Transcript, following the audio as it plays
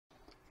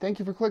Thank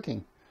you for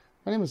clicking.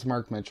 My name is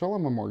Mark Mitchell.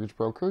 I'm a mortgage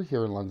broker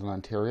here in London,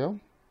 Ontario.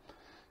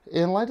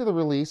 In light of the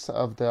release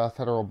of the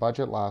federal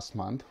budget last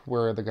month,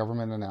 where the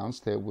government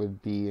announced it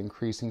would be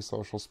increasing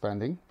social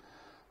spending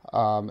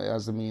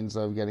as a means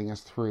of getting us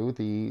through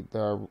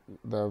the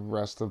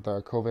rest of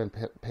the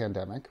COVID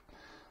pandemic,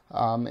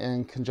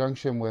 in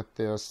conjunction with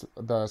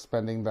the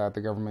spending that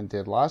the government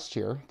did last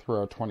year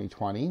throughout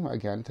 2020,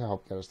 again to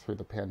help get us through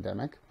the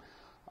pandemic,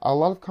 a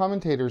lot of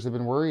commentators have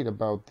been worried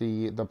about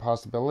the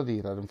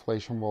possibility that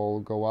inflation will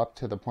go up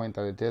to the point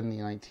that it did in the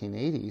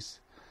 1980s,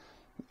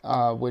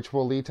 which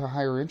will lead to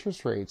higher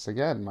interest rates,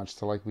 again, much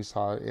to like we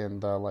saw in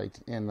the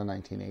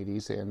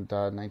 1980s and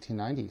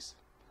 1990s.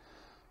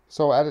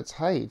 So at its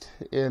height,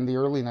 in the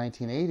early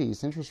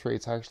 1980s, interest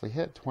rates actually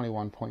hit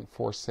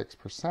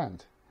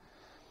 21.46%.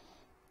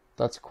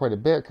 That's quite a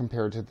bit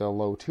compared to the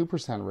low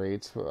 2%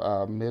 rates,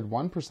 mid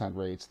 1%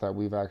 rates that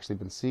we've actually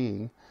been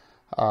seeing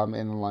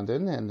in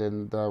London and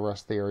in the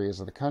rest of the areas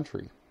of the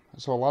country.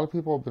 So a lot of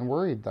people have been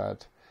worried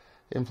that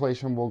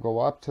inflation will go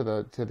up to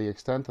the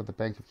extent that the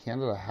Bank of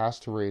Canada has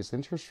to raise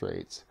interest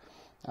rates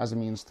as a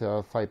means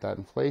to fight that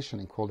inflation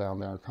and cool down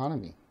their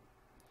economy.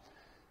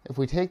 If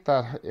we take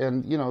that,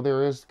 and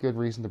there is good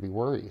reason to be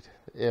worried,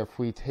 if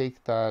we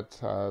take that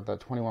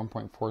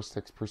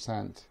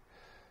 21.46%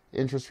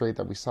 interest rate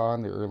that we saw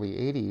in the early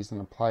 80s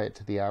and apply it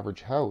to the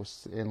average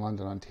house in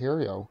London,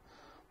 Ontario,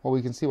 well,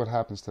 we can see what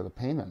happens to the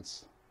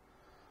payments.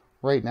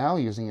 Right now,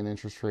 using an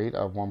interest rate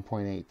of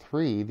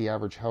 1.83, the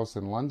average house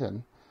in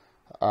London,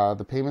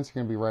 the payments are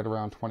going to be right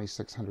around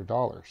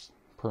 $2,600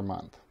 per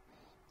month.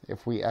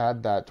 If we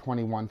add that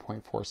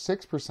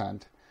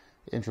 21.46%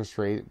 interest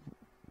rate,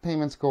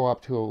 payments go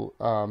up to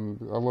a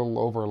little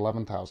over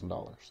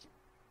 $11,000.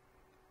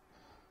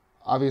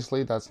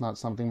 Obviously, that's not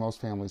something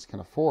most families can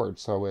afford,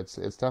 so it's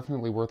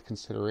definitely worth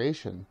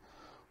consideration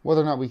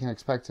whether or not we can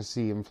expect to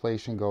see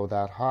inflation go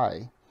that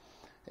high,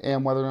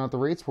 and whether or not the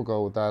rates will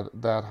go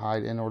that high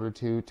in order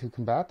to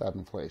combat that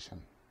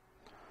inflation.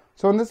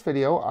 So in this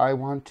video, I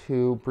want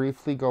to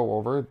briefly go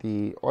over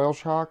the oil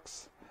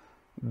shocks,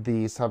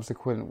 the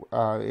subsequent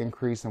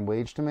increase in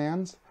wage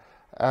demands,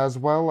 as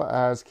well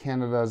as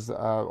Canada's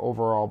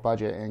overall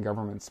budget and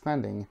government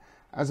spending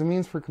as a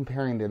means for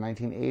comparing the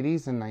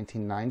 1980s and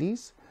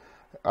 1990s,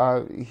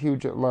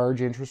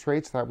 large interest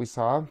rates that we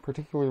saw,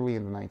 particularly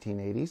in the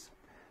 1980s,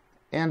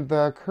 and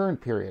the current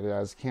period,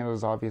 as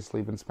Canada's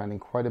obviously been spending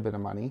quite a bit of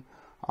money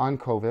on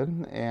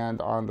COVID and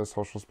on the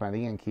social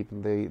spending and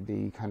keeping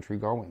the country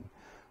going.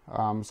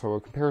 So a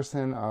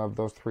comparison of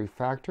those three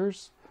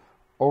factors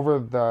over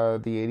the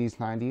 80s,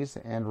 90s,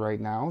 and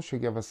right now should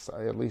give us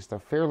at least a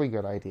fairly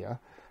good idea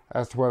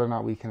as to whether or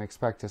not we can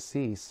expect to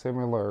see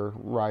similar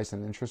rise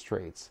in interest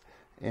rates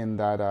in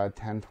that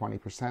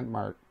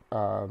 10-20%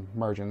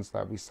 margins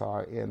that we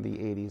saw in the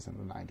 80s and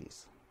the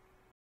 90s.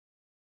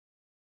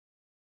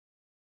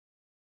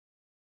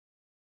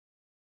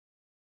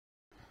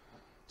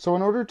 So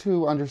in order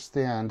to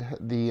understand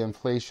the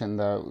inflation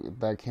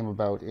that came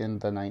about in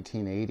the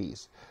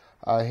 1980s,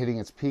 hitting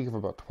its peak of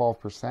about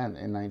 12%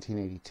 in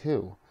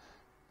 1982,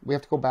 we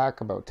have to go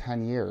back about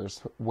 10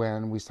 years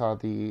when we saw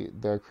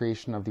the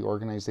creation of the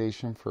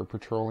Organization for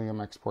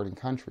Petroleum Exporting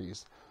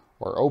Countries,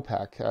 or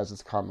OPEC as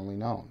it's commonly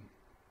known.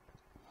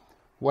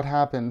 What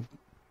happened,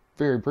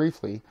 very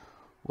briefly,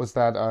 was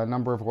that a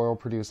number of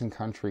oil-producing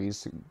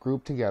countries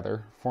grouped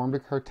together, formed a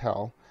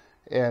cartel,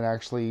 and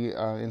actually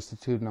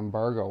instituted an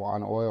embargo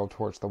on oil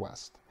towards the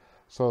West.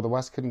 So the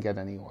West couldn't get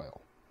any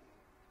oil,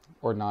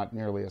 or not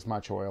nearly as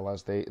much oil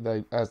as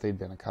they'd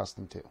been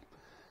accustomed to.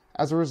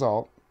 As a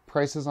result,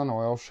 prices on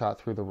oil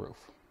shot through the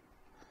roof.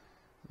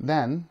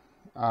 Then,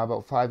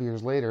 about 5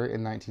 years later,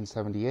 in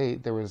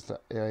 1978, there was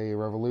a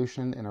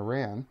revolution in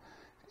Iran,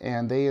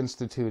 and they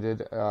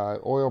instituted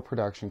an oil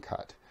production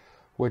cut,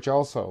 which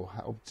also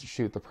helped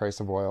shoot the price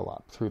of oil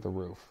up through the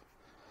roof.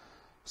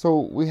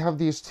 So we have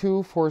these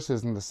two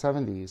forces in the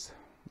 70s,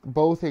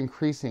 both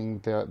increasing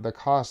the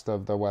cost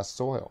of the West's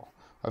oil,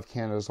 of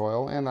Canada's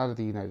oil, and that of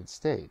the United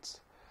States.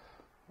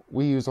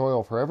 We use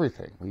oil for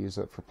everything. We use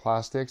it for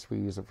plastics, we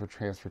use it for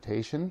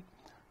transportation.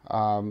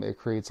 It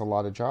creates a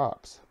lot of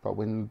jobs. But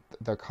when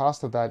the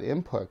cost of that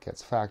input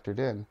gets factored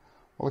in,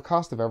 well, the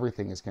cost of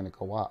everything is going to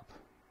go up.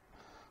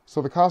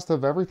 So the cost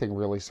of everything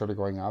really started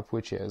going up,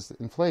 which is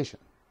inflation.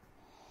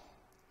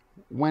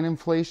 When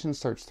inflation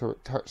starts to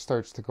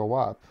go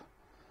up,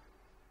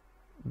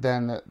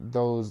 then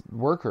those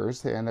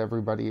workers and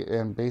everybody,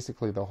 and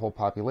basically the whole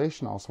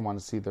population, also want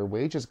to see their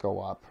wages go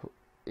up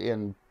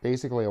in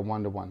basically a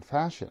one-to-one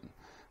fashion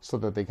so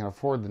that they can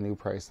afford the new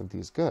price of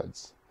these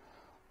goods.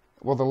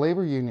 Well, the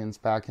labor unions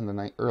back in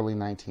the early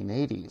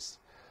 1980s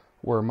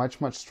were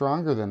much, much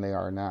stronger than they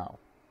are now,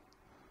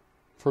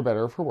 for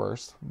better or for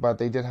worse, but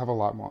they did have a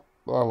lot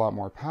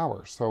more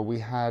power. So we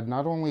had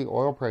not only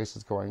oil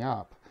prices going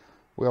up,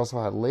 we also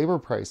had labor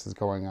prices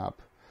going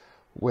up,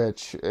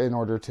 which, in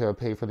order to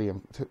pay for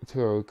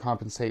to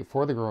compensate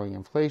for the growing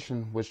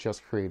inflation, which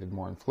just created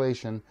more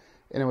inflation,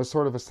 and it was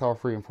sort of a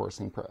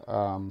self-reinforcing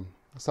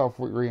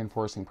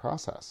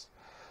process,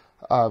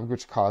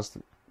 which caused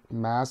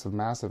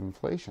massive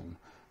inflation.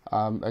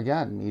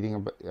 Again,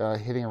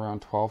 hitting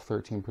around 12,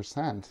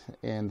 13%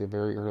 in the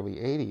very early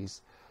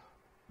 80s,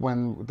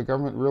 when the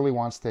government really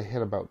wants to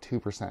hit about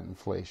 2%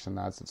 inflation.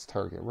 That's its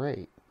target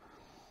rate.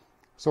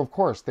 So of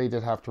course they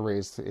did have to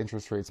raise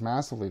interest rates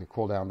massively to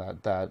cool down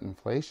that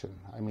inflation.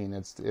 I mean,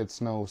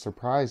 it's no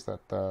surprise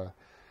that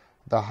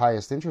the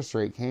highest interest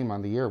rate came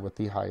on the year with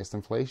the highest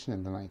inflation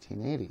in the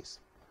 1980s.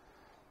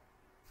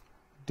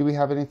 Do we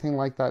have anything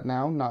like that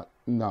now?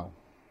 No,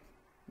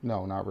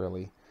 not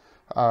really.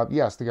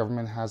 Yes, the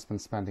government has been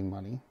spending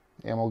money,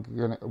 and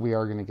we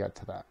are gonna get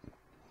to that.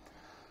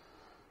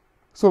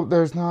 So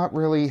there's no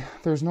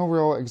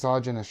real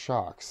exogenous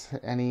shocks,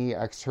 any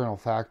external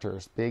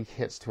factors, big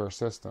hits to our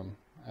system,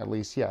 at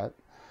least yet,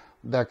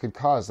 that could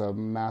cause a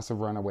massive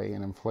runaway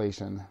in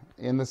inflation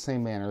in the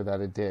same manner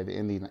that it did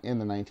in the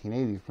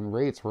 1980s, when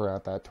rates were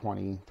at that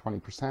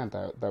 20%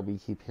 that we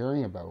keep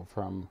hearing about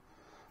from,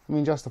 I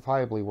mean,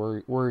 justifiably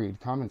worried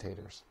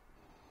commentators.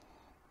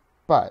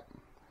 But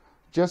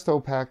just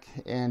OPEC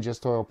and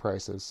just oil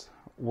prices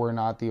were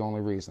not the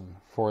only reason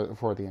for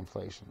the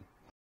inflation.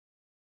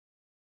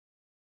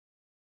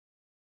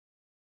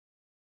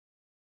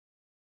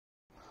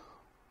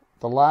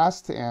 The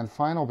last and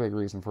final big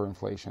reason for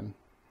inflation,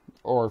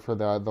 or for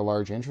the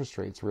large interest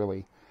rates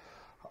really,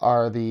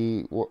 were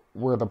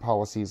the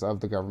policies of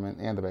the government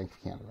and the Bank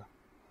of Canada.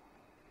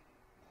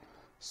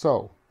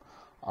 So,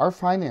 our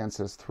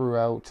finances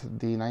throughout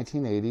the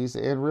 1980s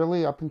and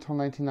really up until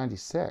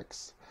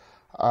 1996,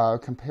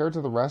 compared to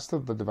the rest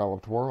of the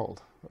developed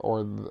world,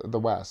 or the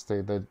West,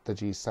 the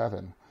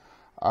G7,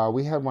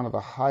 we had one of the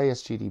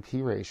highest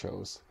GDP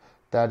ratios.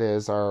 That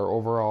is, our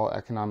overall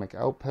economic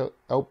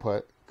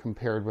output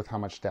compared with how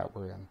much debt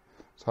we're in.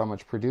 So how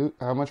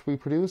much we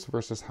produce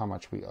versus how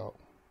much we owe.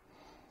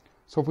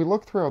 So if we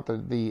look throughout the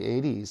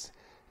 80s,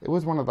 it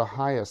was one of the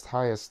highest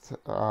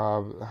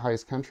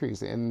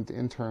countries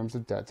in terms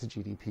of debt to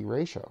GDP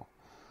ratio.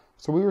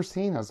 So we were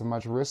seen as a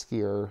much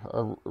riskier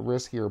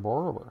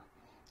borrower.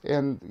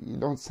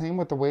 And same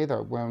with the way that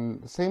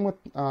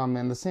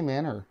in the same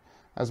manner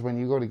as when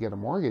you go to get a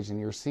mortgage and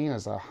you're seen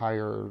as a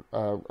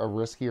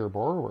riskier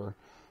borrower,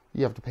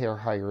 you have to pay a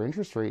higher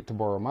interest rate to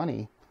borrow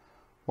money.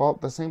 Well,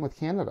 the same with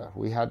Canada.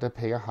 We had to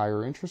pay a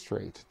higher interest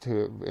rate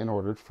in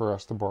order for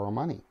us to borrow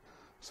money.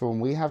 So when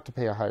we have to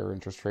pay a higher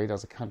interest rate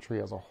as a country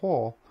as a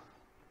whole,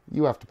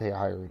 you have to pay a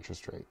higher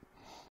interest rate.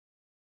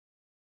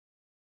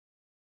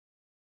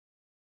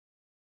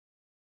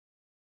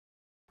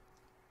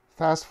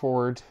 Fast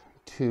forward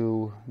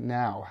to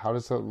now.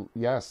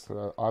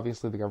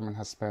 Obviously the government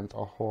has spent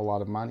a whole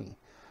lot of money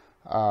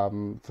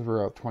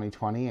throughout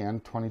 2020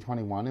 and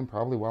 2021 and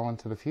probably well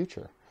into the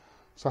future.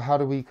 So how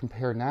do we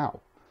compare now?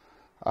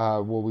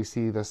 Will we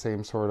see the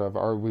same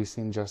are we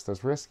seen just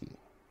as risky?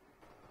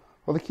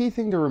 Well, the key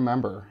thing to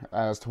remember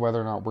as to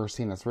whether or not we're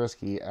seen as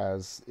risky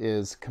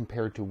is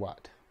compared to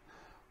what?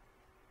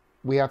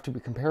 We have to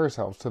compare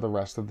ourselves to the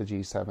rest of the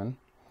G7,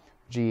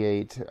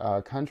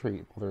 G8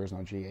 country. Well, there is no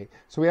G8.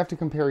 So we have to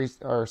compare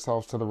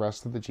ourselves to the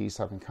rest of the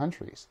G7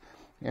 countries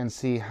and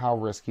see how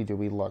risky do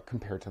we look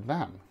compared to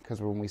them.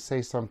 Because when we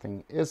say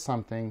something is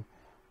something,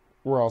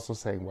 we're also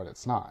saying what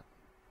it's not.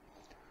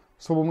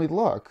 So when we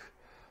look,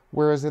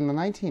 whereas in the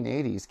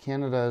 1980s,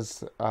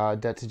 Canada's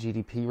debt to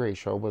GDP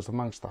ratio was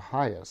amongst the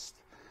highest.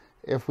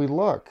 If we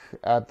look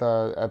at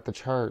the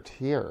chart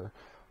here,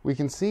 we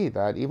can see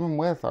that even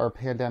with our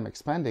pandemic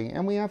spending,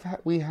 and we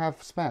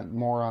have spent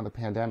more on the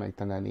pandemic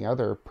than any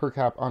other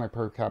on a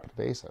per capita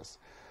basis,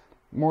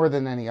 more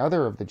than any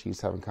other of the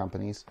G7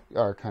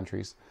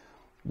 countries,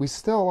 we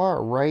still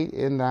are right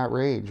in that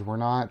range.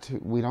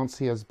 We don't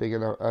see as big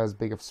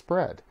of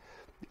spread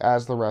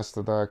as the rest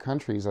of the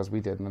countries as we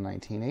did in the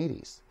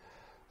 1980s.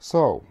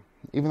 So,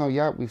 even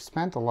though, we've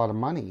spent a lot of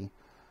money,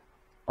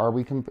 are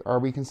we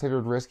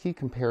considered risky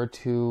compared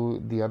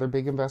to the other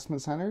big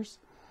investment centers?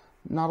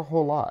 Not a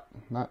whole lot.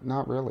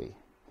 Not really.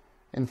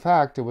 In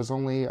fact, it was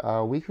only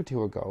a week or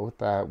two ago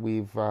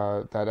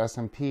that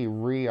S&P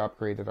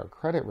re-upgraded our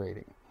credit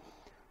rating.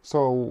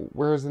 So,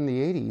 whereas in the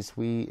 80s,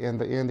 in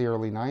the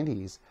early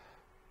 90s,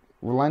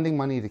 lending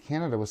money to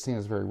Canada was seen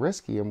as very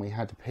risky and we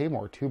had to pay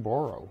more to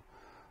borrow.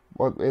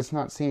 Well, it's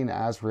not seen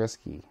as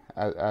risky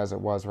as it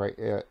was right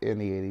in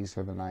the 80s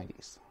or the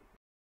 90s.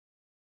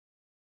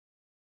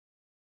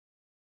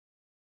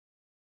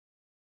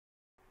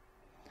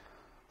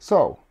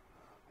 So,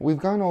 we've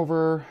gone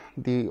over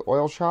the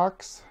oil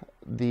shocks,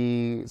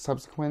 the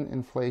subsequent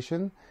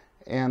inflation,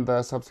 and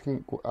the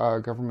subsequent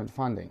government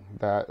funding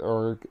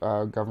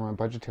government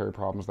budgetary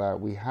problems that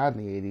we had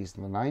in the 80s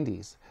and the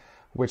 90s,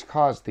 which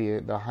caused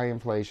the high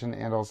inflation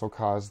and also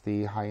caused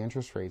the high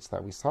interest rates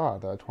that we saw,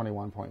 the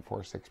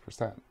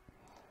 21.46%.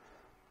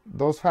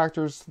 Those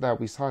factors that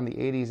we saw in the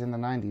 80s and the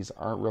 90s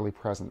aren't really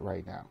present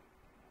right now.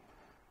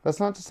 That's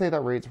not to say that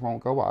rates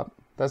won't go up.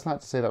 That's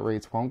not to say that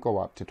rates won't go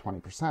up to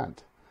 20%.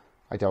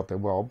 I doubt they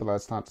will, but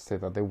that's not to say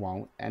that they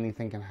won't.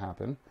 Anything can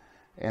happen,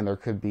 and there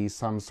could be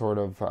some sort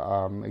of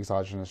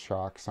exogenous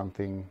shock,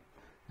 something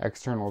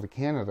external to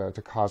Canada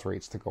to cause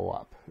rates to go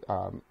up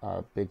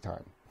big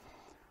time.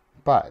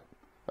 But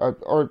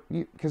or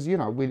because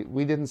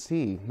we didn't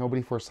see,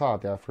 nobody foresaw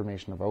the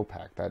formation of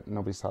OPEC. That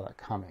nobody saw that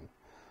coming.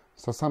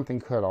 So something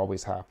could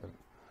always happen.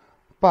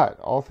 But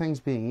all things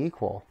being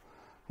equal,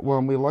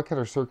 when we look at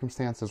our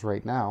circumstances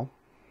right now,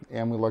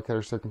 and we look at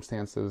our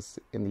circumstances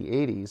in the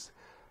 80s,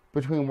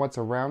 between what's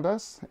around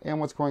us and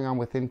what's going on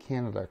within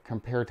Canada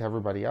compared to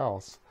everybody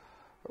else,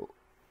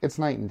 it's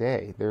night and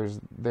day. Yes,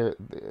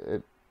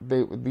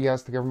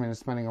 the government is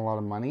spending a lot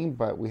of money,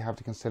 but we have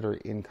to consider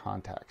it in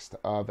context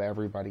of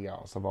everybody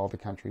else, of all the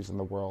countries in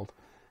the world,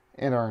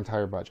 and our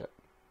entire budget.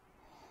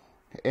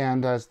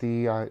 And as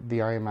the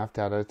IMF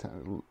data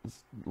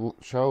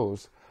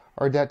shows,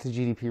 our debt to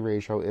GDP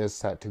ratio is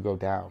set to go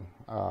down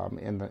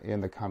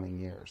in the coming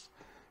years,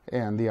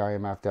 and the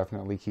IMF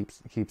definitely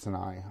keeps an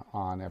eye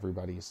on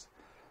everybody's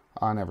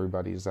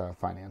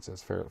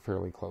finances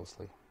fairly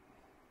closely.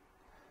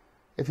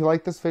 If you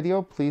like this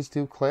video, please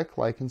do click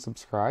like and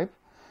subscribe,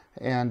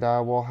 and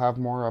we'll have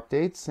more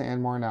updates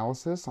and more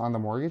analysis on the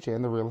mortgage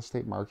and the real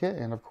estate market,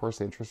 and of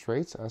course interest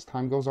rates as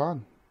time goes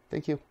on.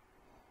 Thank you.